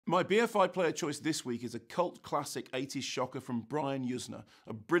My BFI player choice this week is a cult classic 80s shocker from Brian Yuzna,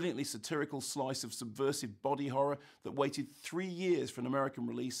 a brilliantly satirical slice of subversive body horror that waited 3 years for an American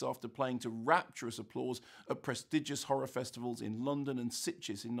release after playing to rapturous applause at prestigious horror festivals in London and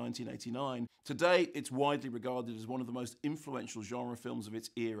Sitges in 1989. Today, it's widely regarded as one of the most influential genre films of its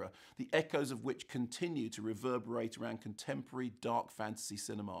era, the echoes of which continue to reverberate around contemporary dark fantasy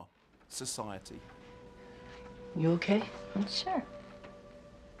cinema. Society. You okay? Sure.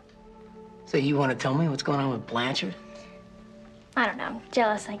 So you want to tell me what's going on with Blanchard? I don't know.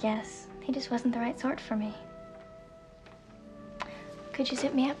 Jealous, I guess. He just wasn't the right sort for me. Could you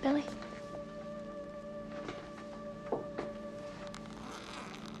zip me up, Billy?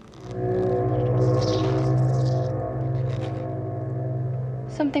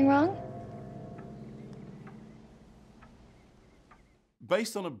 Something wrong?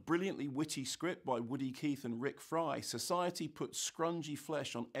 Based on a brilliantly witty script by Woody Keith and Rick Fry, Society puts scrungy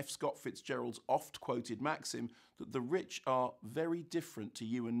flesh on F. Scott Fitzgerald's oft-quoted maxim that the rich are very different to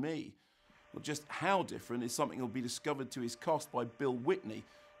you and me. Well, just how different is something that will be discovered to his cost by Bill Whitney,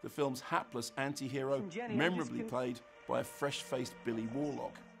 the film's hapless anti-hero, memorably played by a fresh-faced Billy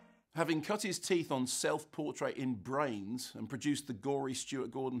Warlock. Having cut his teeth on self-portrait in Brains and produced the gory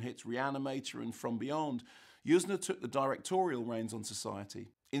Stuart Gordon hits Reanimator and From Beyond, Yuzna took the directorial reins on Society.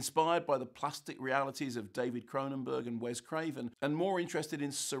 Inspired by the plastic realities of David Cronenberg and Wes Craven, and more interested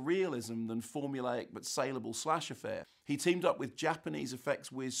in surrealism than formulaic but saleable slasher fare, he teamed up with Japanese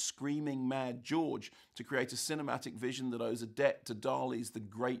effects whiz Screaming Mad George to create a cinematic vision that owes a debt to Dali's The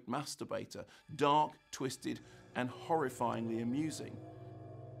Great Masturbator, dark, twisted, and horrifyingly amusing.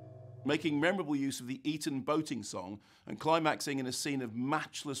 Making memorable use of the Eton boating song and climaxing in a scene of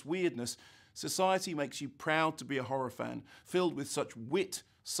matchless weirdness, Society makes you proud to be a horror fan, filled with such wit,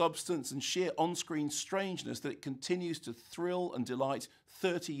 substance and sheer on-screen strangeness that it continues to thrill and delight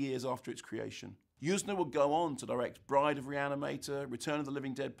 30 years after its creation. Yuzna will go on to direct Bride of Reanimator, Return of the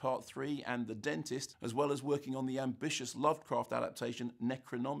Living Dead Part 3 and The Dentist, as well as working on the ambitious Lovecraft adaptation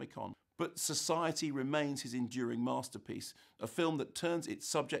Necronomicon. But Society remains his enduring masterpiece, a film that turns its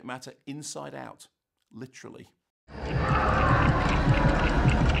subject matter inside out, literally.